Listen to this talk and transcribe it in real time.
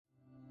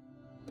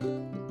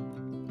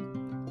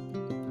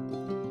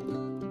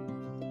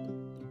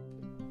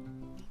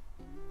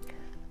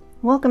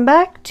Welcome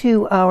back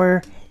to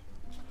our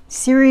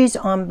series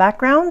on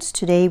backgrounds.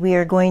 Today we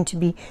are going to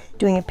be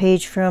doing a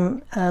page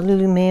from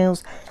Lulu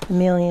Mayo's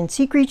Mammalian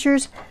Sea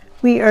Creatures.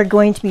 We are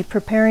going to be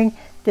preparing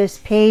this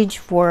page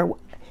for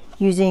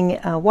using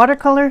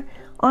watercolor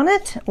on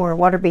it, or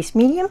water-based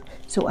medium.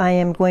 So I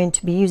am going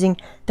to be using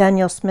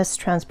Daniel Smith's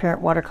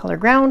transparent watercolor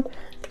ground.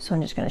 So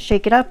I'm just going to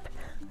shake it up.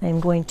 I'm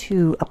going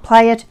to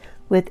apply it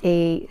with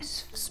a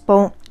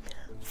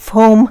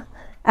foam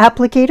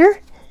applicator,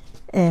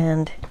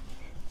 and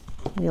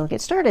we'll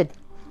get started.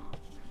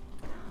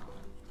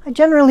 I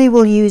generally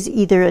will use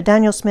either a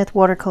Daniel Smith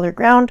watercolor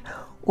ground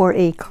or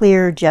a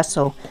clear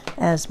gesso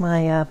as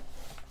my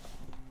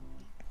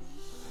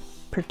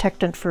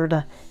protectant for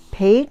the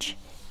page.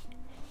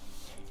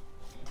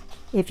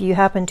 If you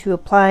happen to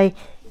apply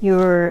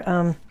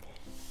your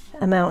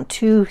amount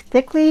too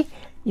thickly,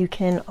 you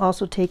can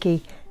also take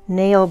a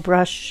nail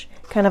brush,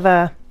 kind of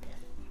a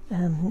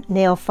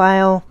nail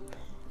file,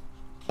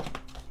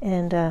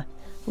 and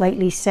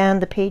lightly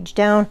sand the page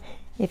down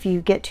if you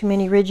get too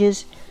many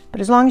ridges. But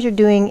as long as you're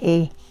doing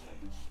a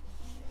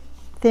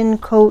thin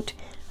coat,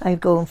 I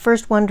go in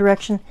first one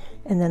direction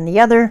and then the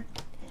other,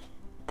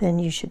 then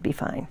you should be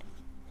fine.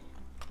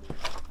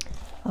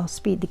 I'll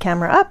speed the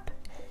camera up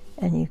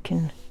and you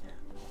can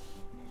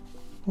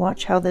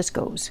watch how this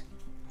goes.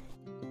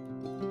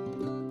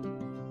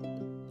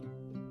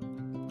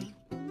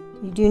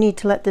 You do need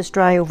to let this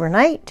dry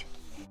overnight.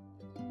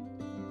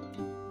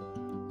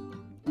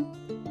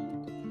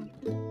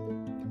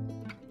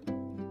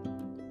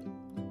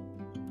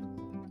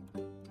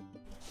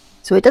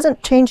 So it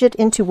doesn't change it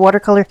into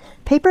watercolor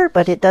paper,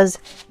 but it does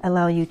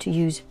allow you to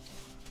use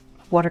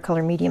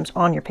watercolor mediums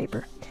on your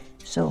paper.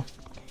 So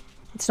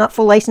it's not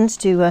full license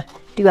to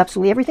do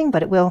absolutely everything,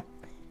 but it will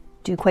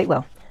do quite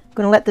well. I'm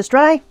going to let this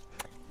dry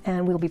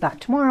and we'll be back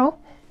tomorrow.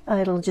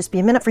 It'll just be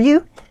a minute for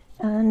you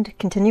and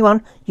continue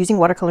on using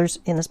watercolors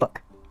in this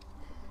book.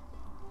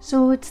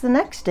 So it's the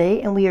next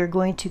day and we are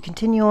going to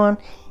continue on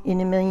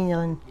in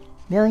A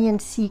Million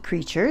Sea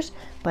Creatures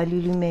by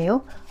Lulu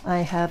Mayo. I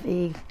have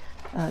a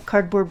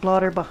cardboard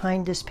blotter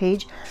behind this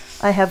page.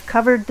 I have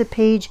covered the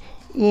page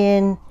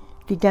in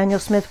the Daniel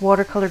Smith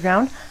watercolor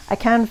ground. I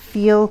can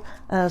feel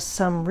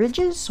some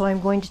ridges, so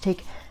I'm going to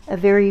take a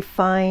very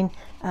fine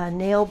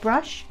nail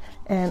brush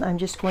and I'm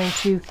just going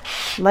to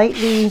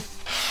lightly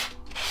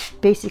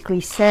basically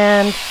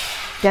sand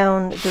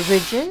down the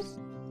ridges.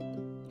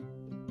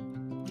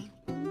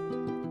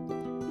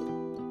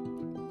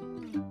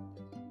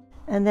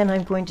 And then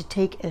I'm going to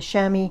take a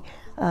chamois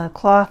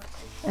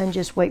cloth and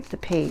just wipe the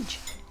page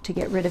to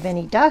get rid of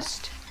any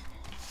dust.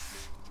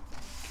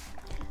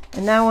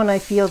 And now when I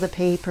feel the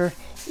paper,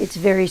 it's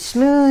very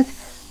smooth.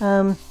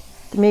 There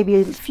may be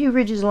a few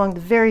ridges along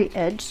the very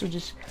edge, so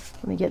just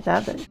let me get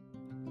that.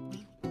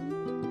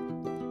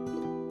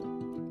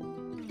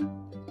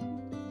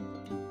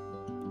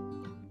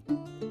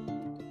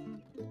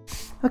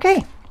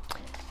 Okay,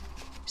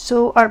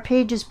 so our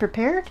page is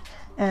prepared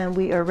and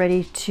we are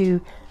ready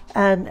to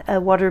add a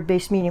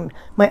water-based medium.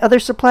 My other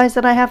supplies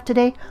that I have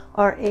today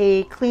are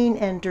a clean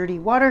and dirty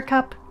water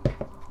cup.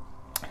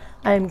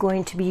 I'm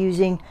going to be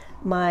using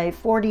my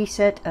 40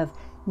 set of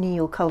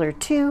NeoColor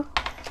 2,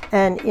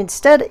 and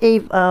instead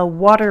of a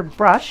water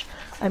brush,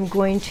 I'm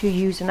going to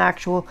use an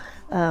actual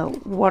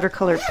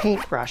watercolor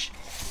paintbrush.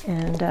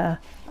 And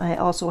I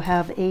also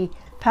have a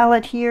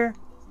palette here.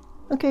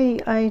 Okay,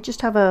 I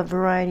just have a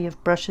variety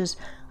of brushes.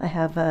 I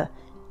have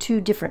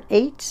 2 different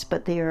 8s,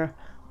 but they are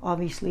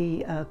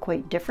obviously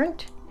quite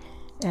different.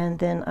 And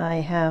then I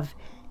have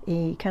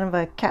a kind of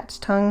a cat's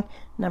tongue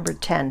number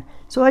 10.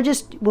 So I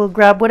just will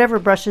grab whatever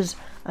brushes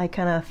I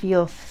kind of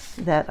feel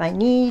that I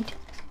need.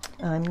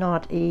 I'm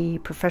not a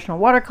professional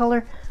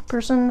watercolor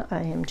person.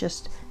 I am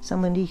just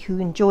somebody who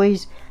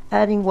enjoys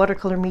adding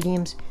watercolor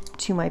mediums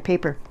to my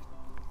paper.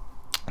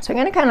 So I'm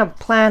going to kind of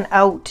plan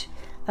out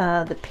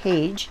the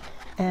page,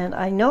 and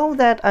I know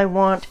that I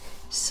want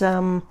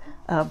some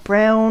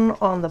brown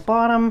on the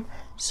bottom,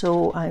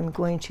 so I'm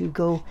going to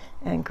go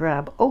and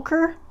grab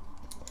ochre,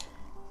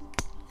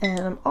 and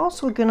I'm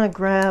also going to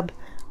grab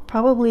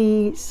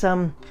probably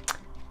some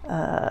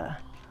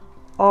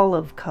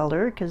olive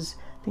color, because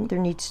I think there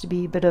needs to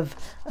be a bit of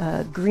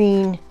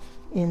green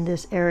in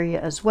this area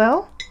as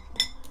well.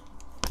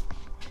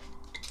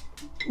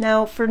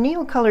 Now for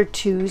NeoColor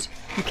 2s,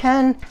 you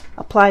can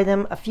apply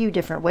them a few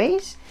different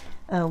ways.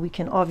 We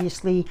can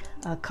obviously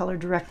color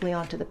directly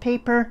onto the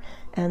paper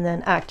and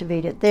then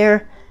activate it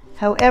there.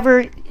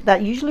 However,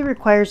 that usually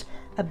requires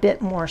a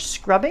bit more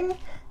scrubbing,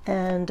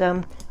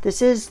 and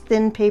this is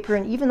thin paper,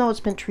 and even though it's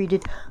been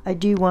treated, I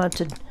do want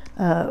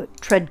to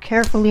tread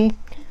carefully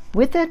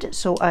with it,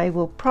 so I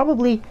will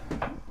probably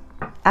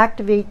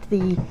activate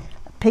the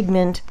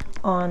pigment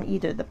on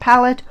either the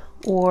palette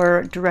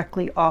or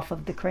directly off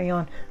of the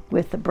crayon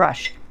with the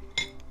brush.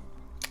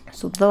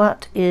 So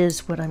that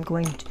is what I'm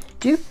going to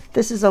do.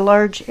 This is a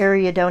large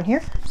area down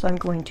here, so I'm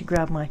going to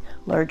grab my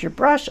larger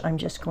brush. I'm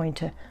just going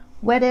to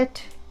wet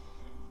it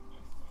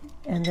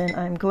And then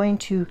I'm going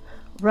to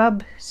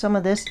rub some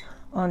of this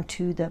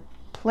onto the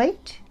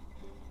plate.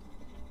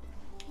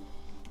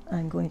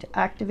 I'm going to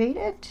activate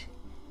it,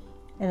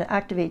 and it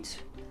activates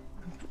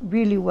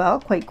really well,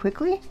 quite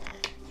quickly.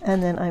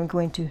 And then I'm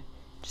going to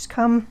just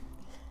come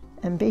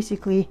and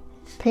basically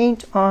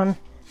paint on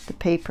the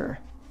paper.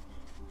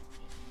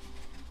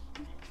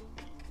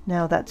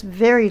 Now that's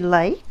very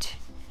light.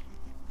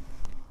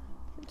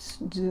 Let's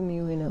zoom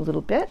you in a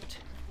little bit.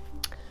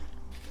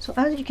 So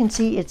as you can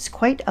see, it's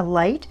quite a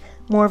light,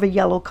 more of a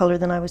yellow color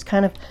than I was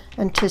kind of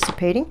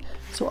anticipating.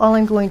 So all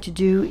I'm going to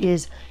do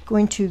is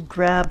going to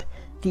grab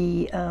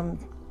the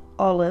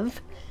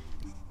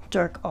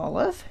dark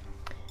olive,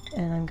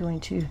 and I'm going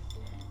to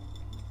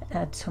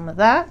add some of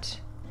that.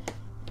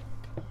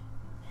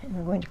 And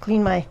I'm going to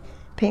clean my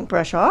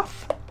paintbrush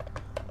off,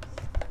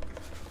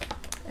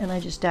 and I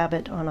just dab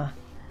it on a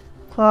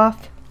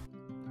cloth.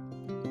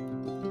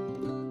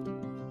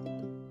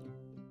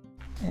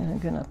 And I'm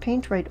going to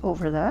paint right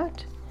over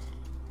that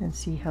and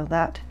see how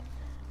that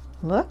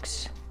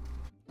looks.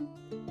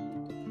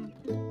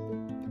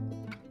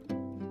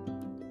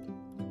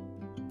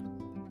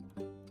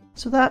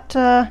 So that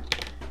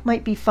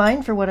might be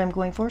fine for what I'm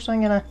going for. So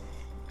I'm going to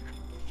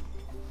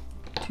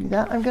do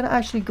that. I'm going to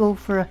actually go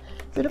for a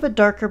bit of a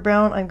darker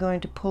brown. I'm going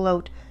to pull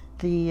out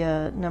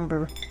the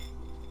number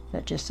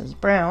that just says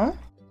brown.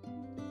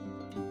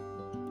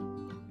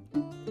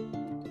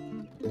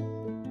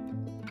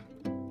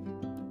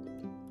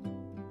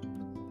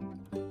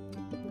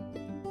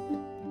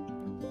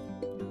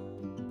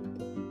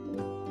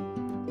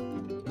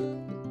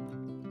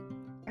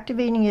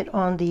 Activating it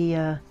on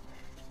the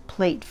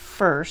plate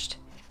first,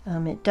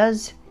 it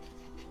does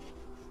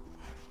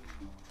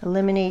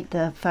eliminate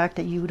the fact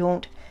that you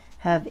don't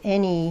have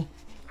any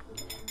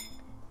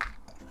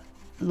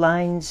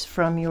lines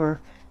from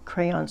your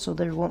crayon, so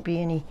there won't be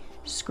any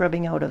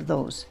scrubbing out of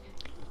those.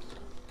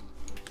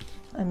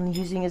 I'm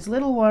using as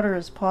little water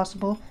as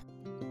possible.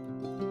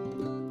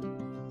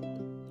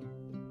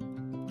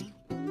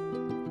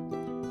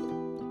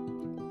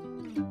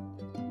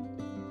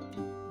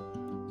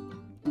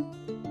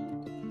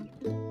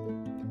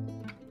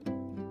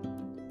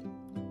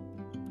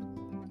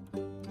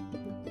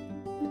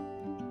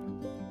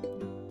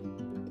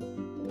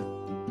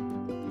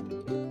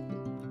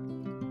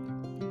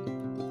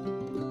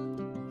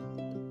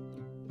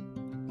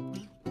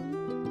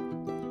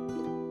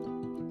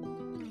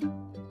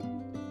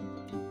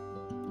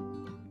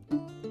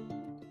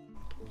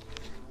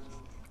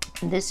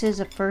 This is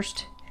a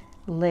first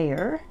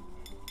layer.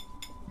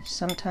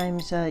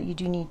 Sometimes you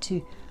do need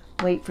to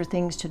wait for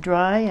things to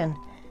dry and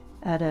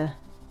add a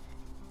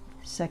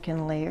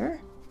second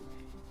layer.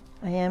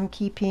 I am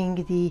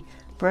keeping the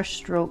brush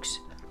strokes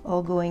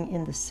all going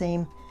in the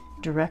same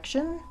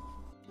direction.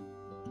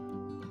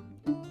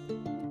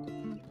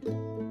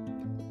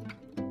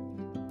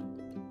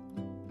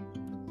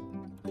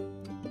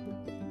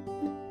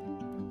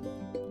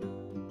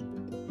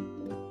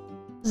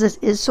 This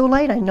is so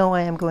light, I know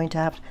I am going to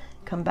have to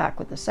come back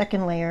with a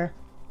second layer.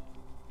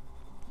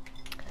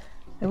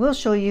 I will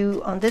show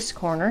you on this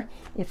corner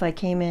if I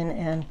came in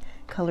and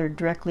colored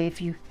directly.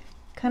 If you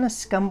kind of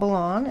scumble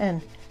on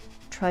and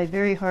try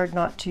very hard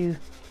not to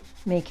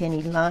make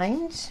any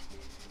lines,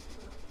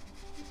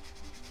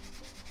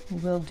 you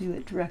will do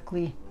it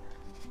directly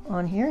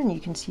on here and you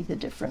can see the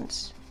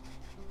difference.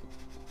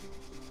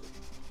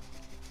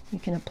 You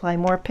can apply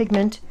more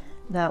pigment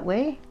that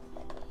way.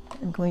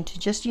 I'm going to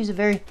just use a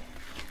very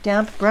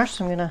damp brush,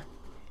 so I'm going to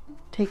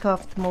take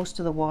off most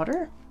of the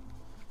water.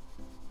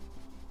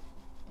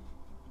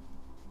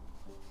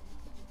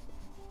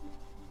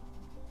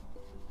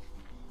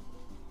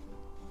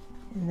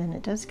 And then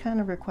it does kind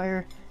of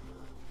require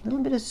a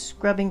little bit of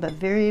scrubbing, but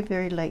very,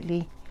 very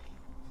lightly.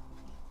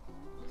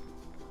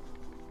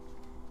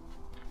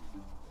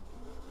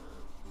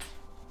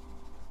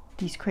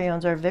 These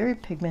crayons are very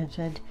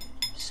pigmented,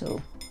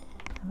 so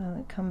I'm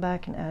going to come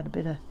back and add a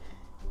bit of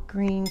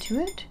green to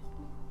it.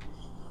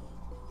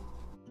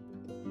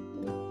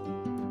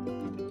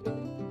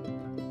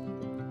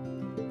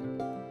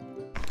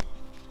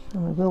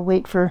 And we will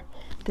wait for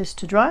this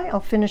to dry. I'll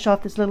finish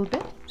off this little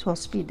bit, so I'll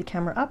speed the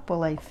camera up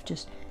while I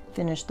just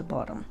finish the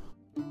bottom.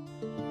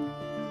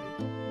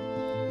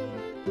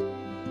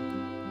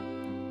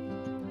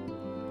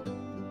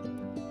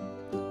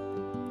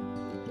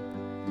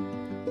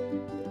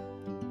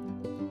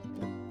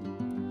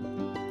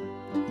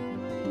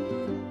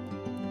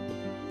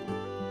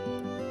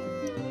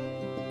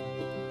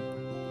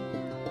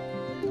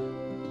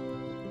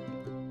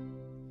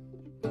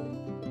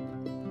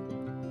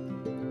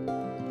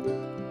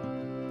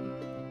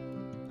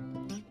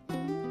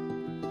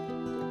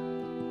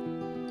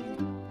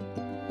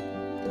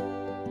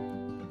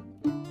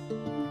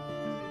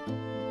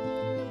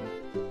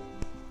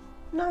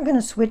 Now I'm going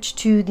to switch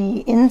to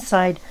the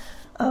inside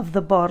of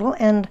the bottle,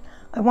 and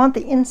I want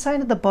the inside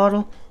of the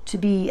bottle to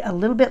be a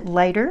little bit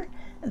lighter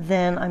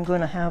than I'm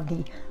going to have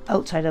the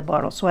outside of the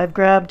bottle. So I've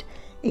grabbed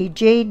a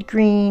jade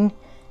green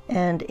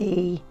and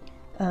a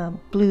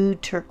blue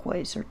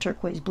turquoise, or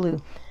turquoise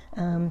blue,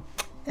 and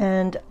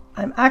And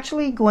I'm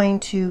actually going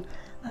to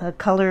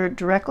color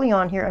directly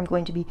on here. I'm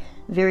going to be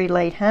very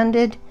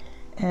light-handed,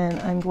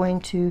 and I'm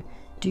going to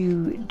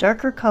do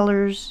darker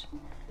colors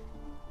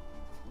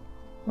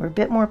or a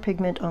bit more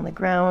pigment on the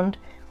ground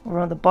or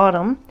on the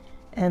bottom,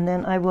 and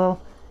then I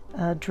will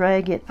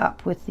drag it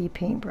up with the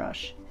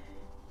paintbrush.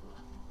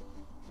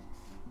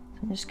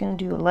 I'm just going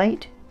to do a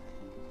light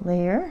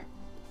layer,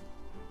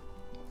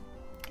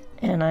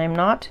 and I'm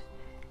not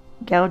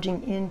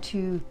gouging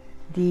into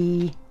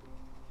the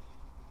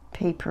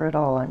paper at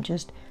all. I'm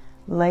just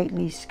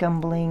lightly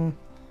scumbling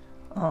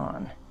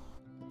on.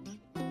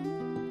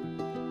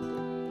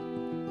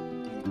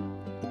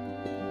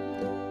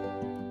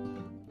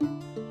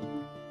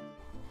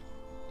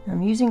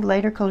 I'm using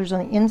lighter colors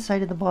on the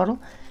inside of the bottle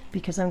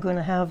because I'm going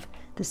to have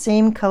the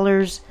same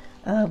colors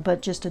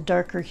but just a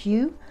darker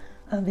hue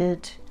of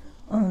it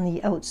on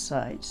the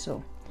outside.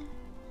 So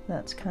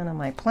that's kind of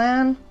my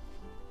plan.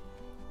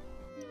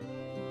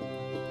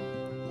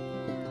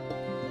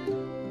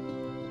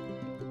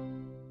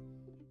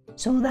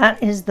 So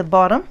that is the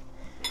bottom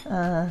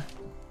of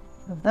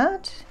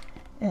that,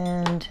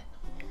 and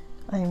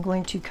I'm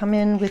going to come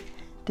in with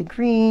the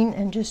green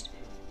and just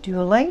do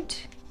a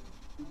light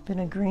bit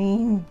of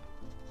green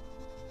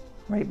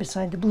right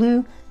beside the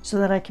blue so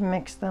that I can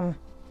mix them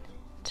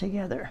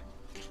together.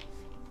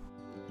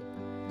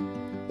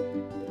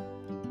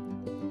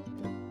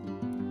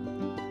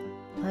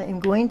 I am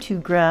going to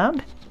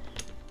grab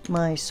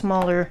my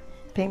smaller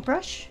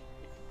paintbrush,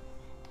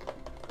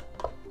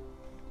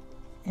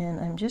 and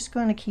I'm just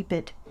going to keep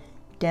it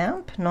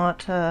damp,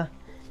 not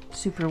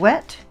super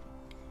wet.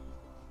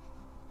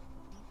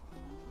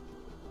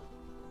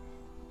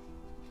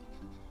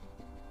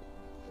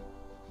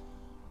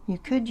 You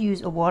could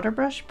use a water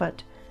brush,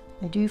 but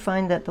I do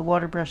find that the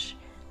water brush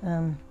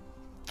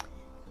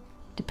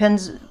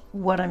depends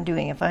what I'm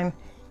doing.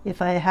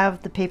 If I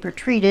have the paper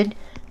treated,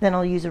 then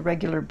I'll use a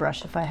regular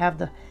brush. If I have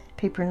the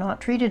paper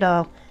not treated,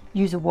 I'll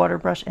use a water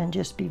brush and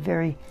just be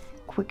very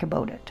quick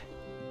about it.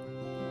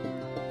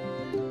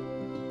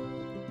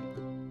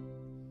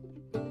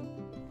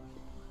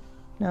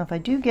 Now if I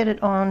do get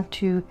it on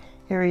to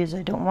areas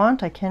I don't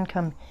want, I can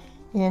come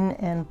in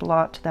and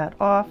blot that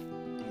off.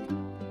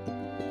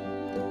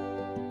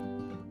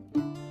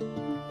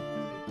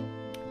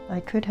 I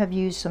could have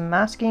used some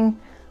masking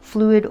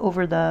fluid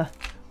over the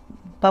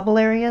bubble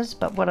areas,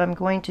 but what I'm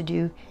going to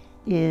do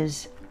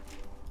is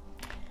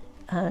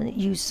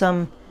use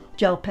some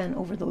gel pen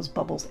over those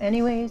bubbles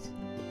anyways.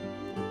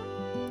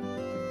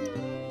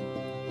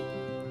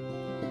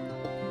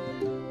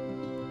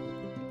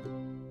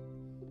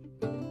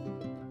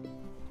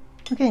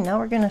 Okay, now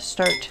we're going to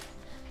start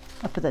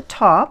up at the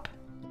top.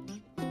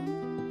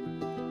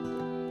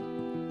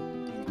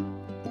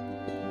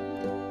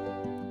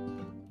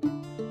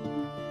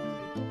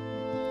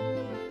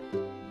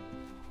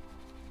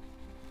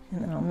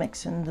 And then I'll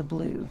mix in the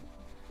blue.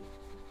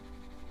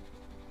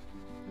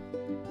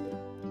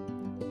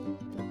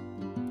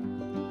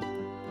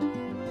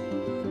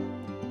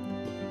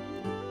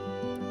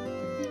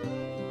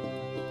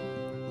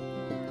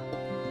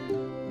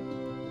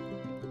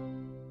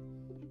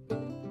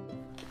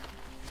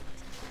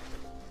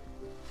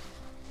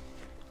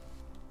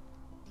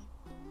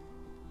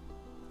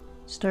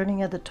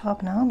 Starting at the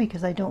top now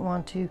because I don't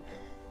want to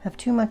have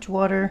too much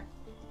water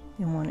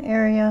in one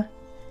area,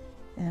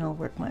 and I'll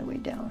work my way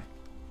down.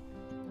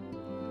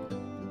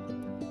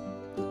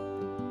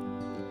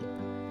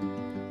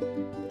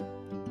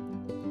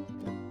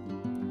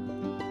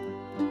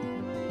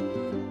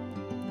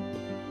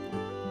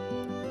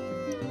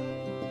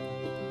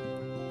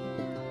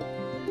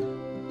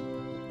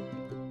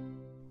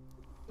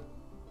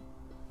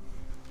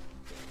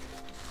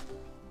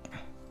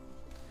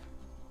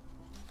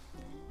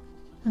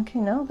 Okay,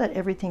 now that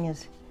everything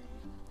is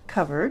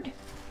covered,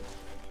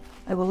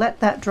 I will let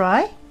that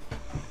dry.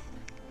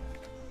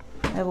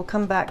 I will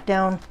come back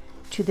down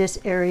to this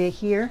area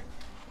here,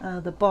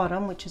 the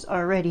bottom, which is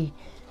already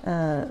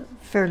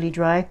fairly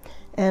dry,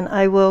 and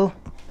I will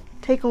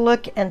take a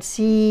look and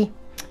see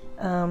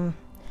how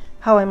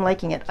I'm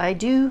liking it. I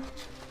do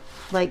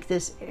like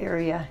this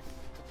area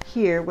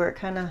here where it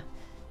kind of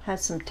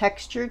has some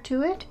texture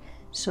to it,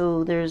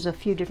 so there's a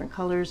few different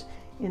colors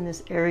in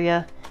this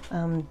area.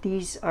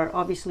 These are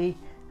obviously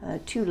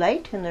too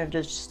light and they're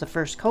just the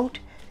first coat,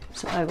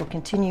 so I will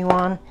continue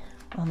on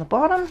the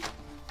bottom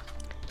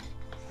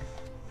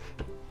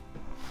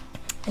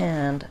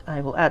and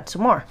I will add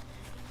some more.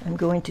 I'm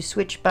going to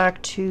switch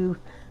back to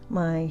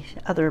my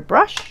other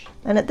brush,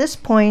 and at this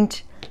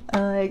point,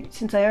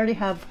 since I already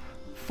have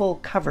full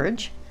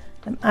coverage,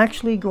 I'm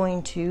actually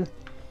going to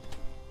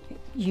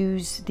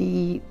use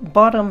the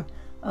bottom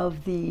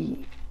of the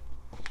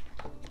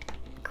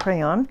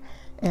crayon,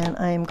 and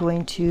I am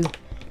going to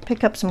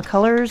pick up some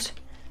colors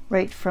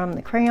right from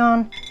the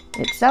crayon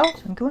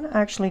itself. I'm going to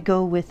actually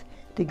go with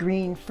the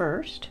green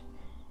first,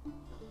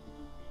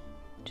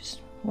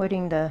 just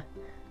wetting the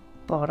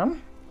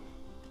bottom.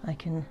 I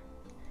can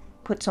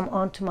put some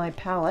onto my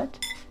palette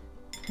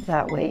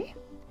that way.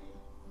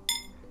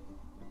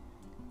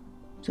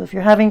 So if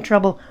you're having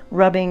trouble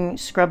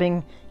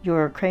scrubbing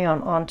your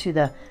crayon onto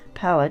the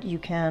palette, you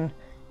can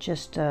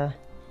just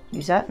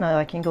use that. Now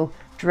I can go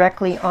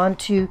directly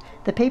onto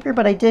the paper,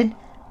 but I did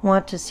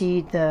want to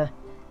see the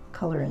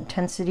color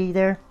intensity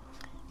there.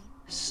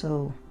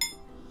 So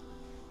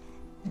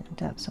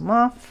dab some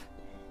off.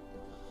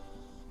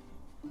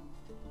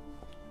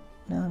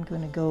 Now I'm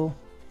going to go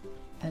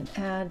and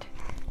add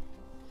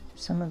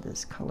some of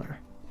this color.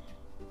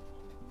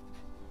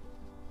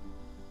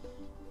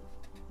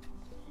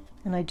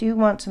 And I do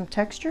want some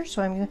texture,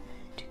 so I'm going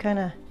to kind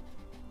of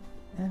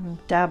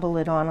dabble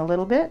it on a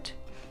little bit.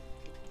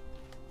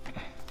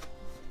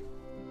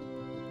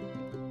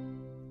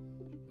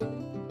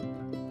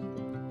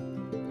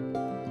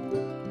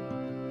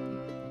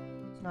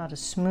 It's not a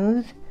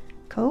smooth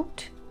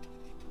coat.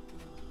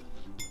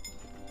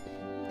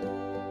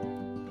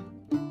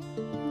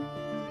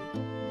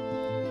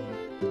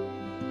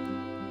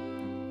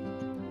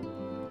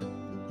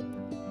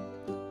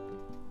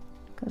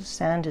 Because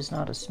sand is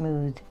not a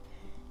smooth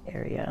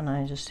area, and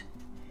I'm just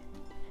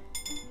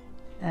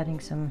adding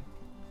some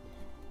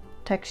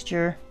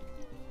texture.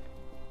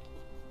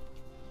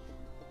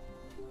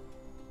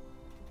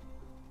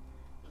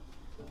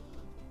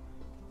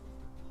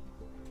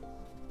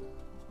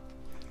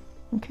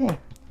 Okay,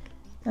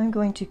 I'm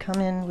going to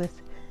come in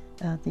with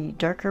the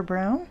darker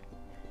brown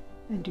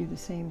and do the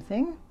same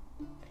thing.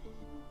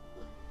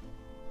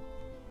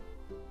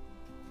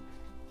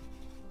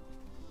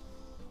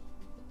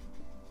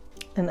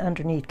 And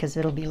underneath, because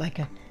it'll be like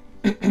a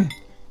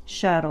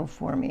shadow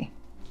for me.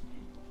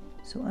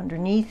 So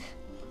underneath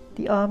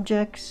the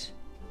objects.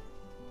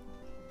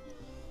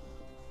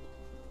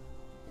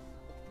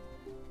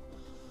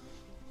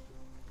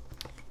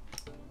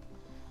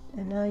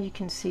 And now you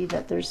can see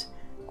that there's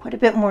quite a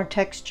bit more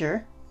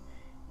texture.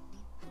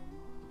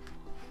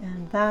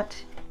 And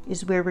that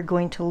is where we're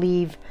going to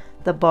leave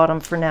the bottom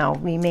for now.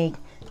 We may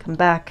come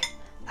back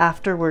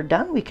after we're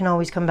done. We can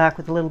always come back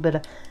with a little bit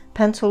of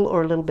pencil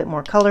or a little bit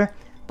more color,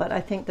 but I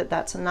think that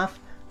that's enough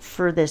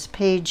for this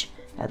page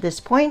at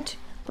this point.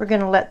 We're going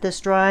to let this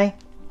dry,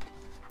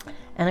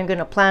 and I'm going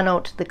to plan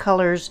out the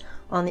colors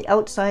on the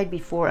outside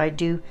before I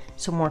do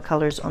some more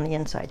colors on the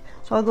inside.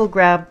 So I'll go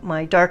grab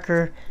my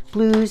darker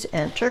blues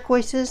and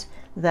turquoises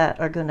that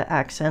are going to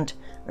accent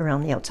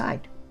around the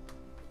outside.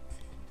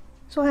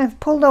 So I've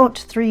pulled out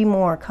 3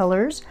 more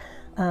colors.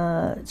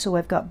 So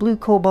I've got blue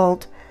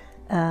cobalt,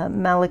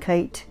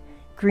 malachite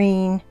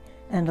green,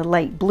 and a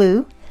light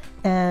blue,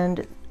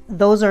 and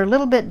those are a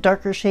little bit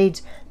darker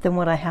shades than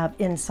what I have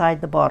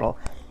inside the bottle.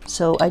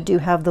 So I do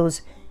have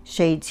those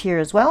shades here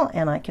as well,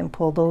 and I can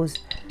pull those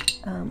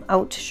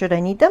out should I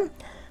need them.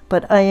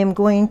 But I am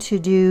going to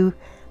do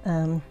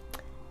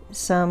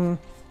some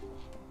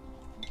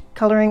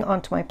coloring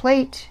onto my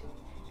plate.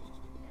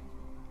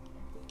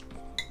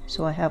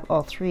 So I have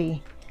all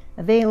 3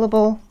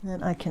 available,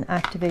 and I can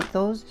activate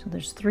those. So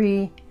there's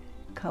 3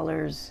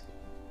 colors.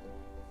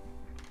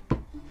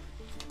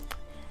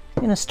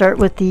 I'm going to start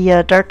with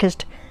the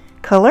darkest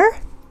color,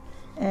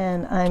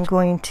 and I'm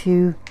going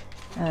to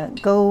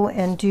go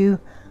and do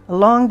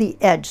along the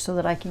edge so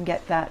that I can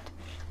get that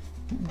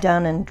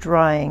done and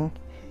drying,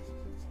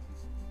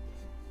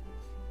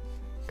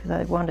 because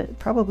I want it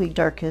probably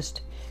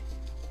darkest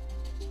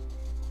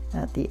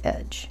at the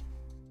edge.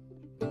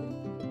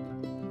 I'm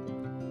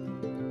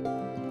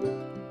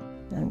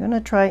going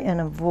to try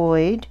and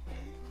avoid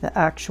the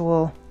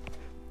actual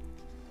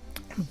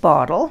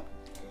bottle.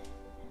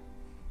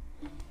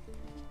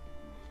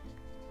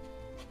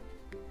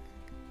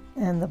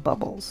 And the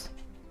bubbles.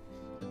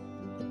 I'm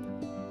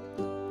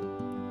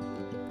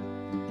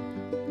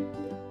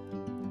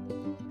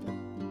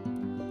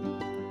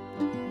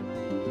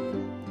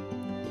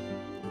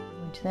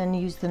going to then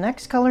use the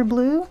next color,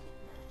 blue,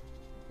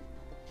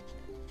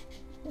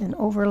 and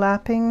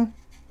overlapping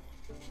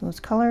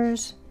those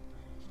colors.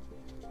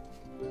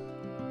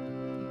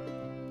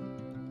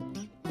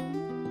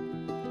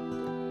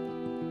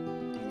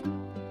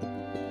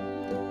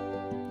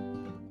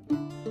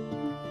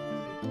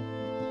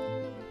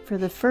 For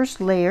the first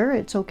layer,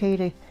 it's okay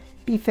to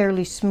be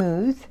fairly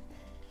smooth,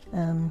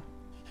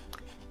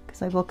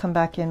 because I will come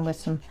back in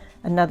with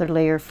another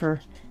layer for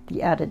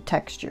the added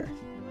texture.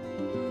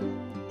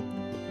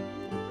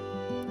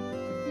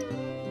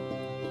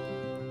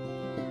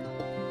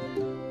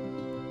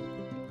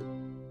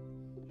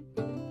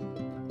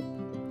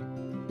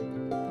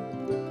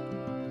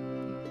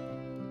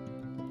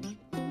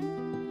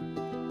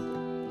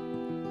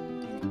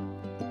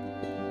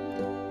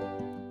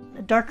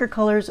 Darker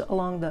colors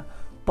along the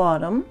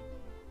bottom,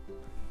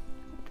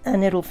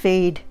 and it'll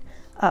fade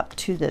up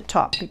to the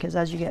top, because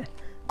as you get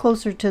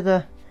closer to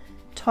the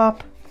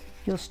top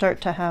you'll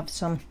start to have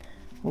some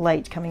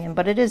light coming in,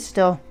 but it is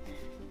still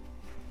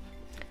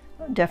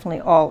definitely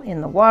all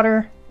in the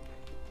water.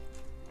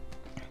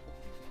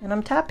 And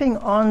I'm tapping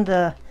on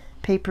the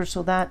paper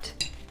so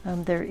that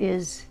there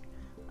is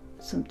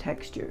some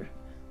texture.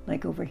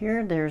 Like over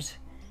here, there's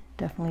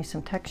definitely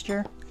some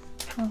texture.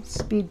 I'll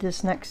speed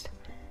this next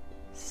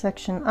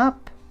section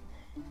up.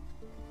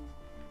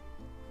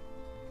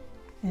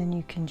 and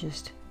you can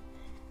just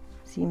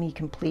see me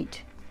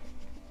complete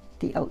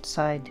the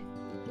outside.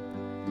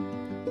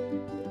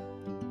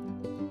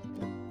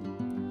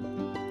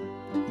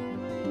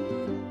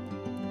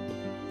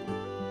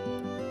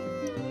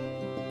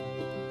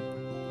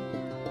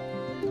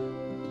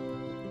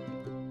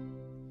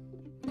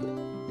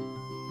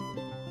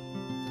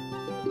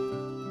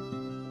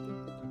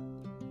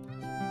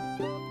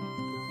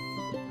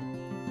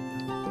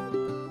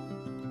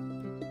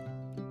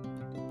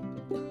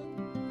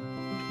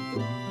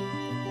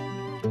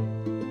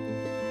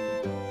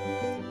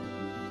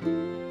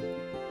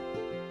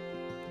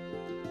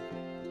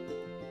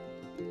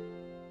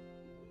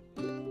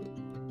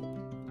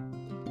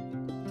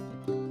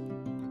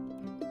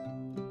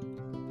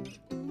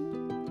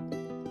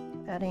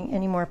 Adding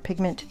any more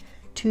pigment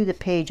to the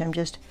page, I'm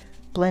just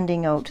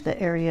blending out the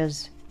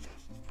areas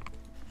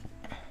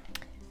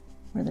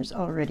where there's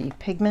already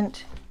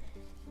pigment,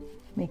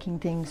 making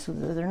things so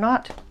that they're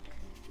not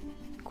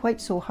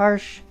quite so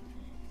harsh.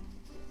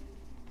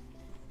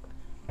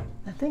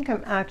 I think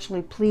I'm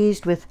actually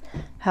pleased with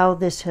how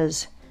this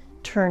has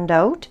turned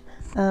out.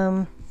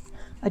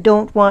 I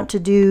don't want to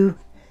do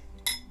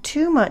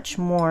too much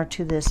more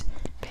to this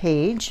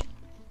page.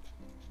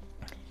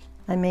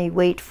 I may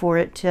wait for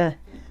it to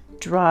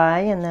dry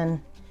and then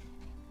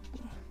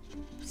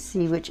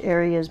see which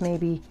areas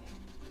maybe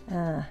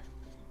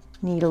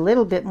need a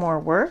little bit more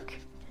work,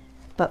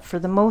 but for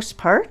the most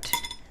part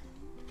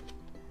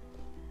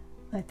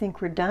I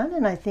think we're done,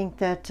 and I think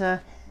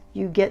that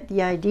you get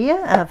the idea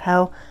of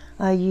how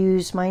I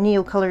use my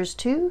NeoColors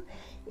too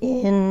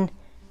in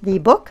the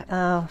book.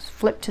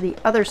 Flip to the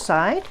other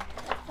side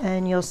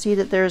and you'll see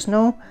that there's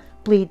no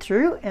bleed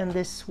through, and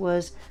this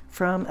was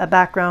from a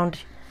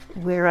background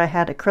where I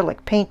had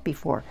acrylic paint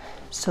before.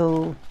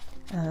 So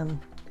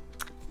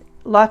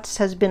lots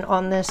has been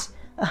on this,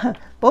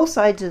 both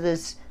sides of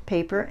this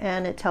paper,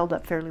 and it's held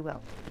up fairly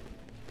well.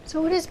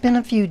 So it has been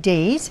a few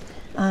days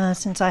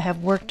since I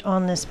have worked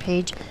on this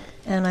page,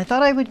 and I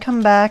thought I would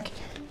come back,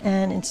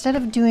 and instead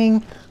of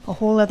doing a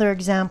whole other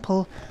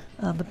example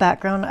of the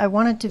background, I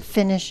wanted to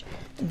finish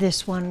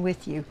this one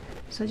with you.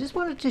 So I just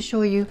wanted to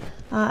show you,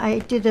 I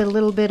did a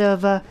little bit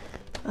of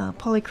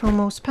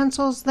polychromos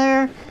pencils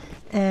there,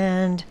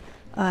 and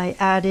I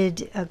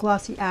added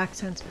glossy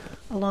accents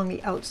along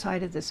the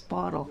outside of this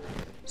bottle.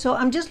 So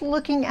I'm just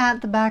looking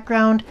at the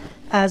background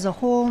as a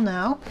whole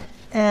now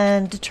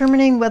and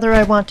determining whether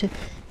I want to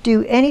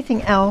do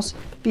anything else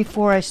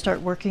before I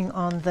start working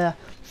on the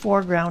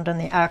foreground and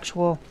the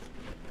actual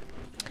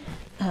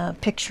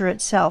picture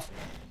itself.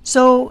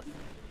 So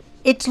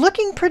it's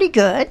looking pretty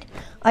good.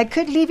 I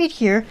could leave it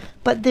here,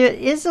 but there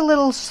is a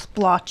little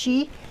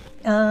splotchy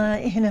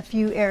in a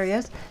few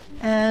areas,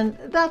 and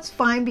that's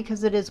fine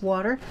because it is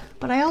water,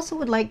 but I also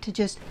would like to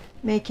just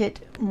make it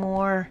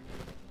more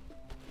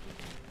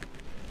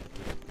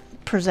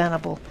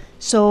presentable.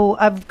 So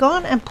I've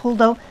gone and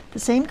pulled out the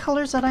same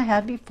colors that I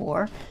had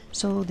before,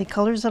 so the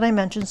colors that I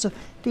mentioned. So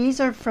these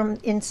are from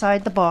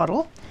inside the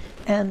bottle,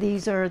 and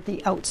these are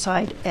the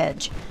outside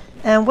edge.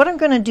 And what I'm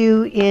going to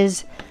do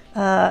is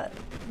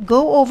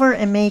go over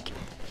and make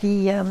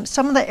the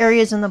some of the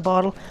areas in the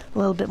bottle a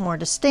little bit more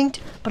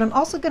distinct, but I'm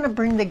also going to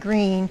bring the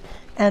green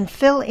and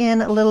fill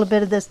in a little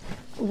bit of this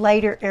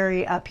lighter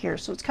area up here.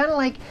 So it's kind of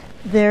like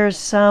there's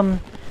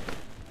some,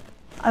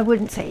 I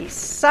wouldn't say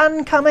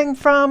sun coming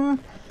from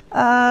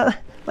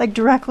like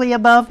directly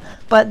above,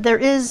 but there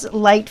is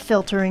light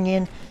filtering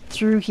in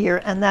through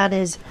here, and that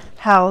is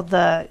how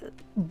the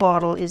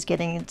bottle is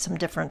getting some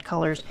different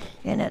colors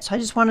in it. So I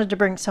just wanted to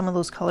bring some of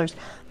those colors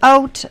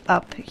out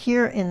up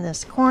here in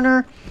this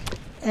corner,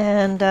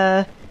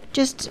 and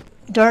just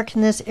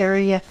darken this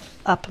area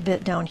up a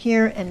bit down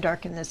here and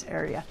darken this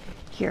area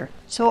here.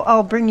 So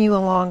I'll bring you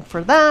along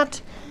for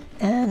that,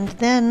 and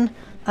then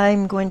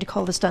I'm going to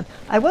call this done.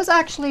 I was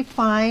actually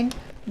fine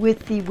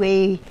with the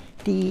way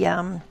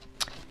the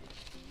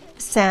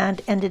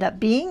sand ended up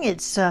being.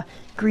 It's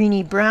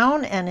greeny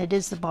brown, and it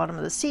is the bottom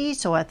of the sea,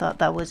 so I thought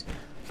that was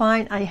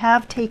fine. I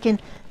have taken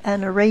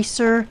an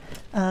eraser,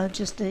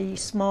 just a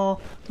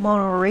small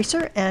mono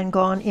eraser, and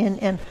gone in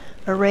and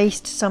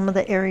erased some of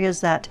the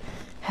areas that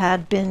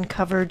had been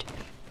covered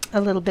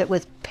a little bit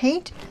with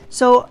paint.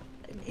 So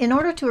in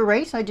order to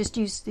erase, I just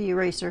used the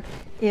eraser.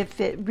 If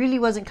it really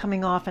wasn't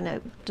coming off and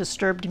it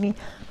disturbed me,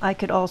 I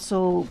could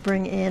also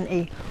bring in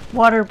a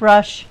water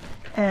brush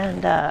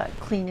and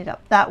clean it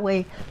up that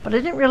way, but I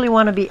didn't really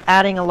want to be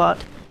adding a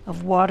lot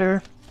of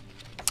water.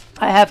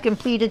 I have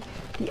completed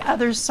the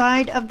other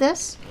side of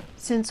this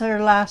since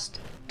our last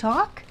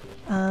talk,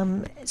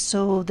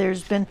 so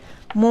there's been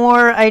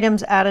more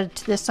items added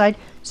to this side,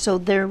 so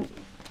there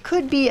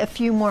could be a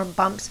few more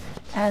bumps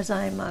as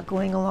I'm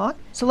going along.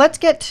 So let's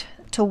get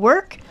to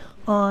work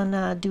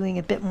on doing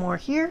a bit more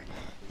here,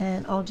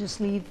 and I'll just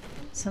leave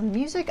some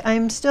music.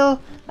 I've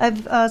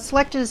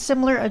selected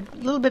a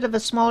little bit of a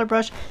smaller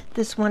brush.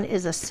 This one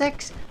is a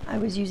 6. I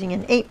was using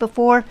an 8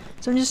 before,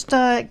 so I'm just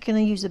going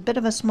to use a bit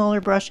of a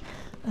smaller brush,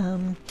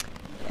 and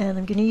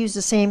I'm going to use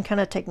the same kind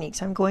of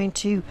techniques. I'm going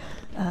to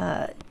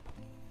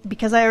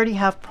because I already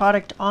have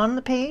product on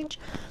the page,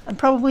 I'm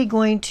probably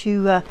going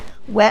to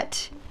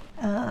wet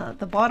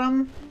the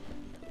bottom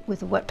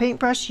with a wet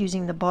paintbrush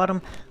using the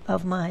bottom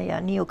of my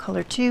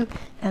NeoColor 2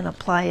 and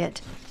apply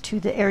it to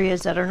the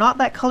areas that are not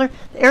that color.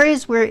 The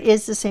areas where it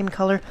is the same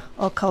color,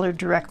 I'll color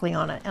directly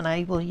on it, and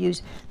I will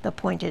use the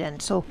pointed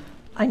end. So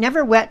I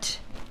never wet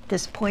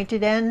this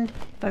pointed end.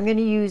 If I'm going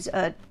to use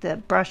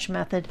the brush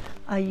method,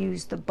 I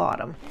use the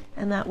bottom,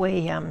 and that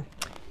way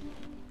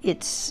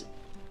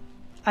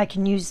I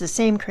can use the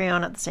same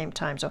crayon at the same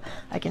time. So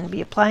I can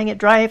be applying it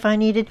dry if I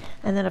need it,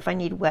 and then if I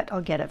need wet,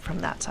 I'll get it from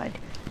that side.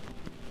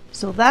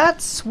 So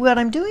that's what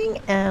I'm doing,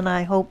 and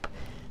I hope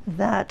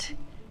that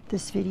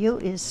this video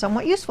is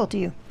somewhat useful to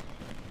you.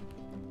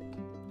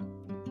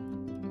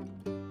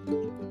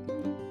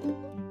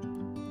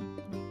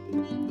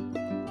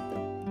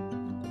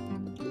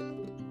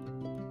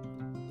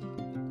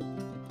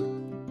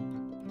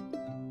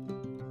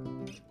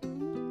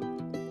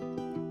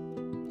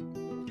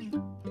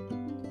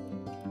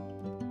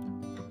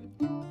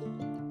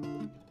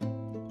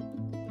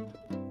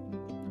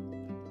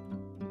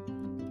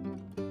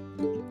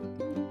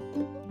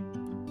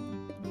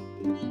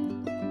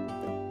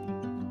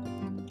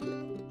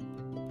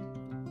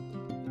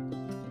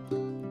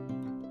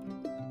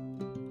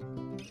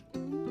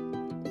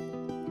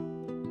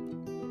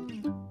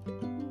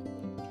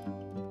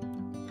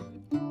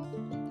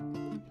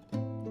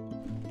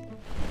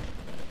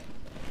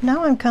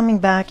 Now I'm coming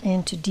back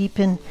in to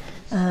deepen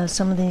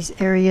some of these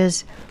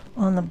areas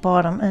on the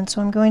bottom, and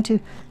so I'm going to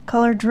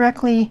color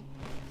directly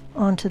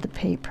onto the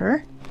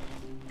paper,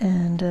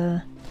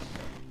 and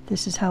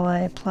this is how I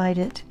applied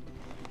it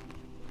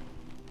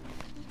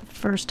the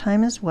first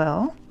time as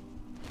well.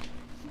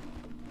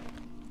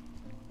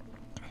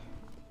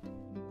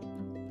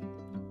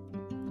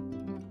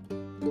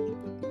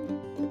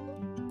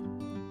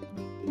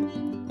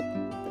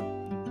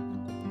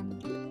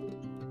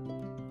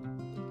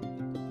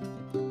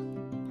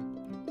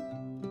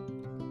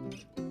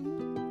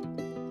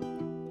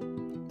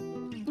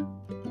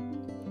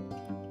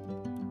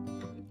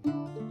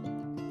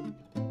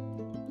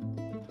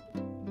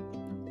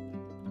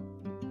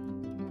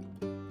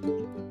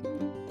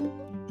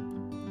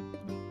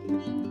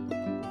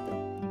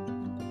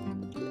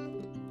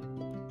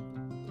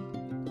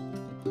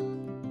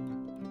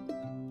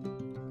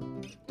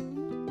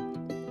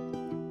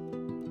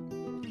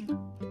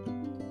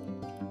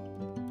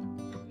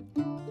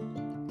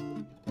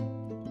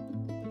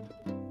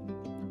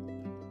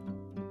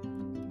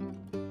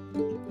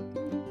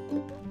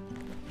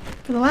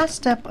 For the last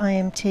step, I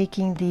am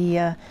taking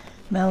the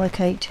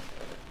malachite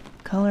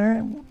color,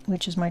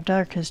 which is my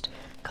darkest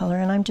color,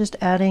 and I'm just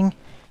adding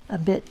a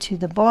bit to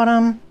the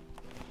bottom,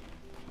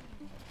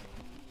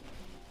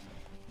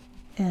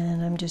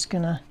 and I'm just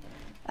going to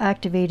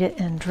activate it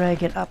and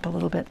drag it up a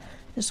little bit.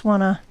 Just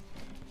want to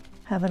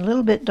have it a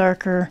little bit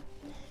darker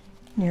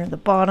near the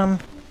bottom,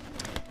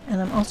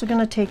 and I'm also going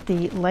to take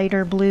the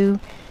lighter blue,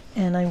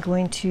 and I'm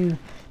going to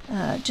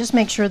just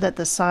make sure that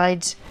the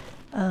sides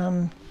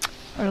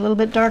are a little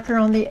bit darker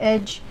on the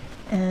edge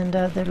and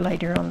they're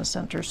lighter on the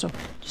center. So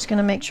just going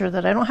to make sure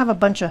that I don't have a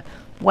bunch of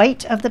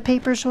white of the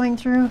paper showing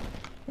through,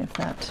 if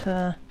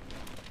that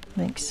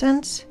makes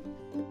sense.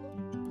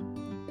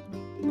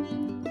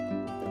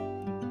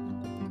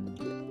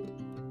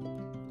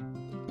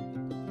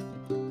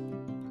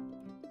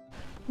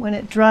 When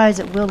it dries,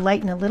 it will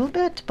lighten a little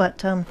bit,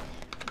 but for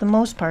the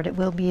most part it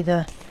will be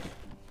the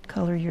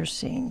color you're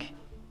seeing.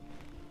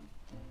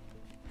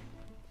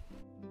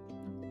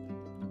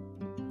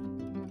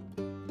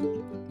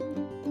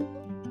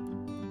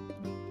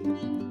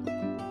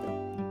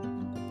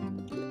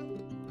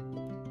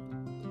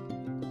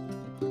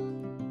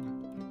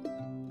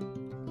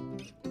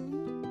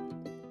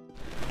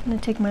 I'm going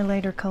to take my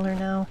lighter color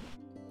now.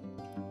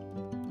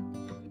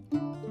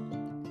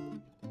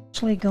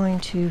 Actually going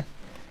to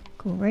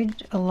go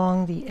right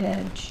along the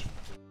edge.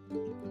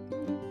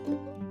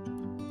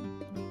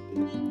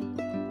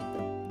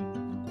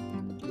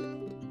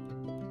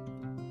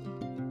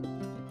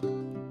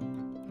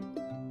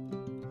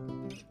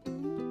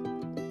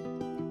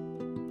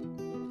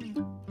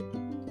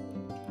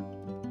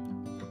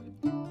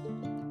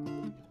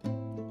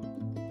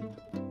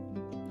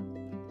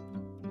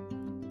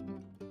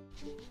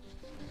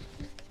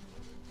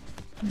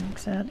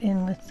 Mix that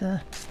in with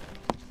the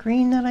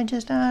green that I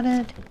just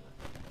added.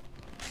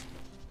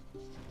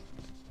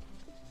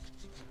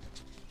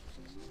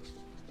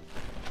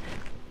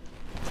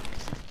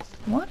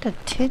 I want a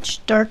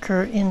titch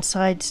darker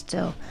inside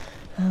still,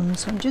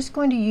 so I'm just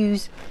going to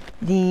use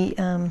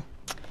the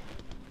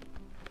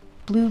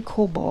blue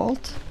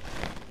cobalt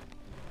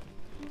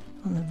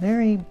on the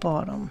very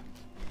bottom.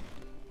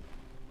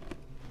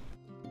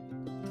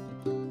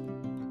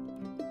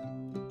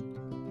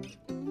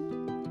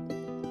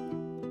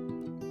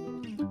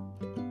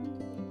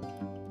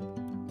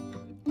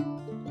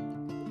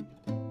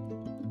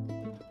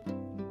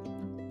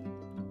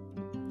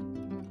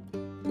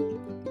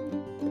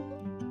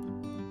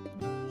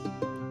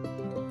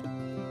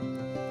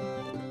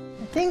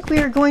 I think we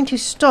are going to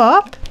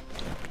stop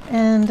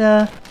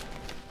and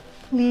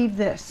leave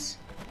this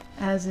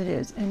as it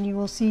is, and you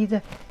will see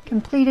the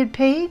completed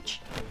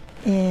page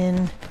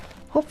in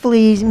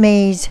hopefully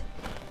May's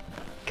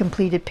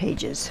completed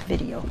pages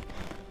video.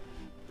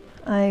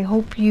 I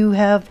hope you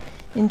have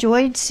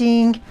enjoyed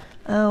seeing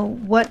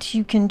what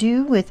you can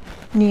do with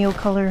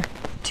NeoColor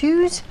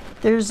 2s.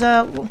 There's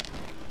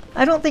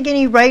I don't think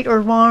any right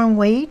or wrong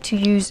way to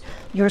use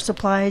your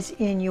supplies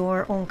in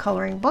your own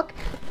coloring book,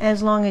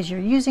 as long as you're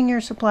using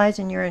your supplies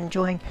and you're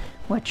enjoying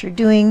what you're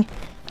doing,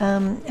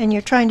 and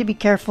you're trying to be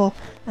careful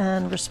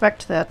and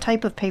respect the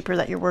type of paper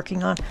that you're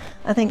working on.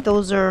 I think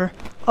those are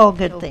all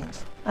good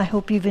things. I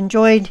hope you've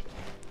enjoyed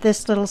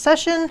this little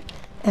session,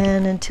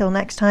 and until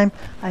next time,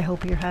 I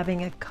hope you're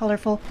having a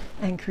colorful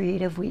and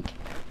creative week.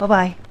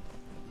 Bye-bye.